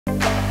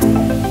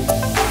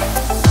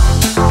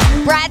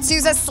Brad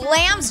Sousa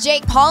slams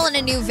Jake Paul in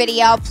a new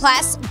video,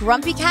 plus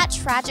Grumpy Cat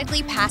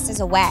tragically passes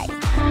away.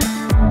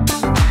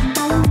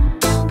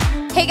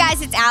 Hey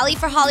guys, it's Ali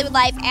for Hollywood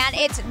Life, and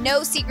it's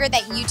no secret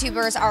that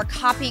YouTubers are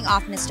copying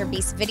off Mr.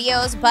 Beast's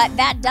videos, but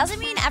that doesn't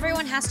mean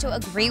everyone has to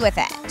agree with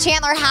it.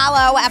 Chandler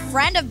Hallow, a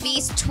friend of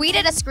Beast,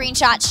 tweeted a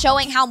screenshot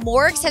showing how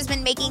Morgs has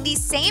been making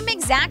these same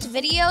exact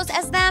videos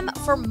as them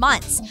for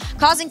months,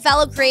 causing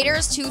fellow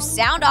creators to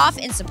sound off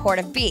in support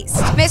of Beast.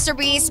 Mr.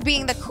 Beast,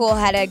 being the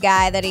cool-headed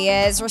guy that he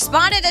is,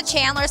 responded to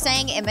Chandler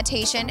saying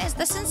imitation is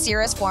the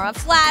sincerest form of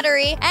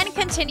flattery, and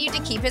continued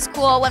to keep his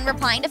cool when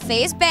replying to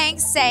FaZe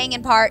Banks, saying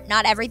in part,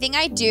 "Not everything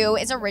I do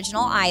is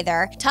original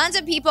either. Tons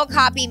of people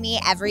copy me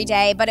every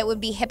day, but it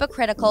would be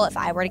hypocritical if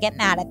I were to get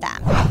mad at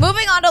them."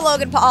 Moving on to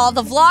Logan Paul,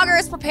 the vlogger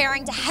is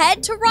preparing to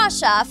head to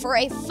Russia for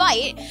a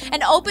fight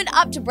and opened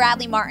up to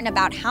Bradley Martin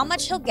about how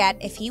much he'll get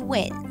if he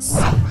wins.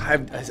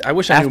 I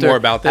wish I knew more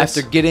about this.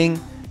 After getting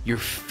your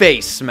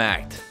face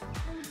smacked,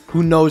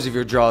 who knows if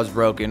your jaw is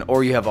broken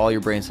or you have all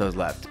your brain cells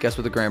left? Guess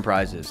what the grand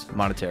prize is?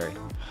 Monetary.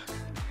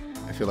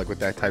 I feel like with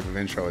that type of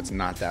intro, it's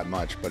not that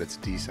much, but it's a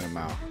decent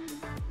amount.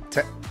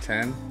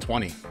 10,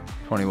 20.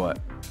 20 what?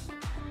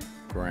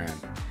 Grand.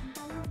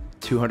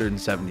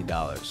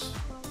 $270.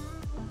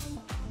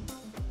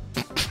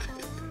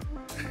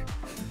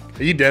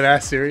 Are you dead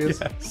ass serious?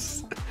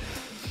 Yes.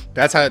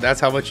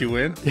 That's how much you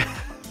win?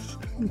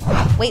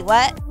 Wait,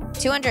 what?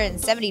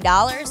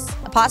 $270?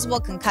 A possible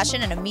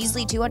concussion and a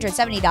measly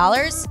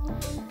 $270?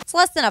 It's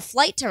less than a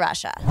flight to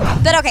Russia.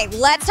 But okay,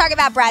 let's talk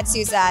about Brad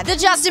Sousa. The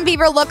Justin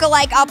Bieber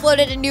lookalike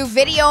uploaded a new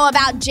video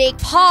about Jake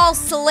Paul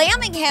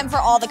slamming him for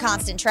all the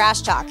constant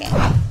trash talking.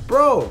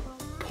 Bro,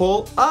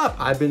 pull up.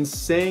 I've been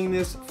saying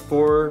this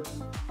for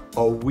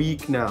a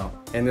week now,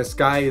 and this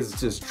guy is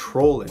just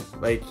trolling.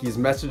 Like, he's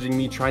messaging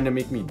me trying to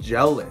make me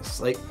jealous.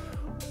 Like,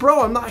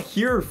 bro, I'm not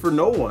here for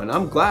no one.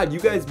 I'm glad you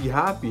guys be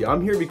happy.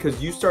 I'm here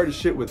because you started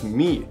shit with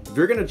me. If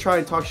you're gonna try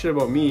and talk shit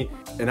about me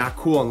and act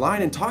cool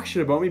online and talk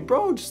shit about me,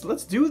 bro, just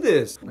let's do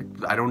this. Like,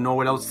 I don't know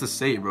what else to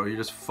say, bro. You're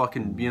just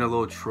fucking being a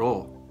little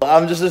troll.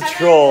 I'm just a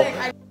troll.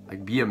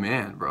 Like, be a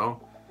man, bro.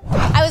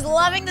 I was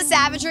loving the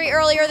savagery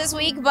earlier this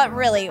week, but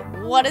really,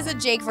 what is a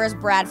Jake versus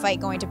Brad fight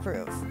going to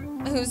prove?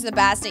 Who's the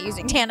best at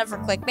using Tana for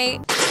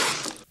clickbait?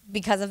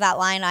 Because of that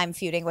line, I'm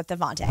feuding with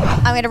DeVante.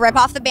 I'm gonna rip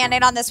off the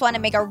band-aid on this one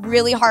and make a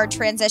really hard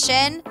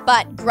transition,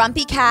 but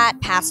Grumpy Cat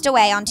passed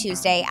away on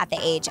Tuesday at the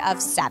age of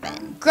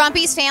 7.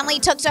 Grumpy's family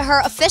took to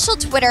her official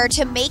Twitter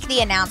to make the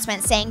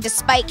announcement, saying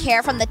despite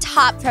care from the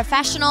top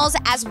professionals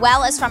as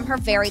well as from her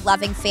very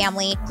loving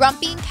family,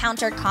 Grumpy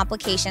encountered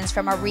complications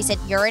from a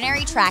recent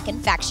urinary tract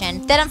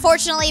infection that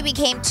unfortunately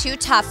became too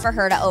tough for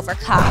her to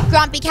overcome.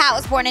 Grumpy Cat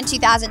was born in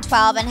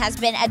 2012 and has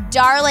been a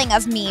darling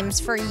of memes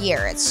for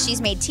years. She's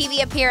made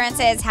TV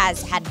appearances,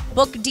 has had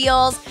book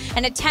deals,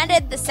 and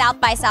attended the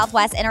South by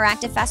Southwest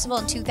Interactive Festival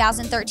in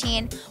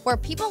 2013, where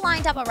people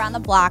lined up around the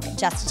block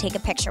just to take a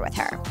picture with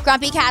her.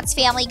 Grumpy Cat's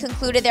family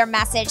concluded their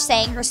message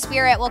saying her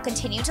spirit will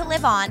continue to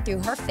live on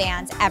through her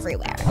fans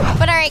everywhere.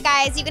 But alright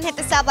guys, you can hit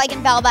the sub, like,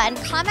 and bell button,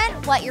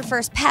 comment what your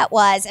first pet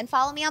was, and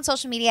follow me on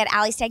social media at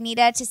Ali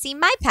Stagnitta to see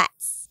my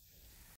pets.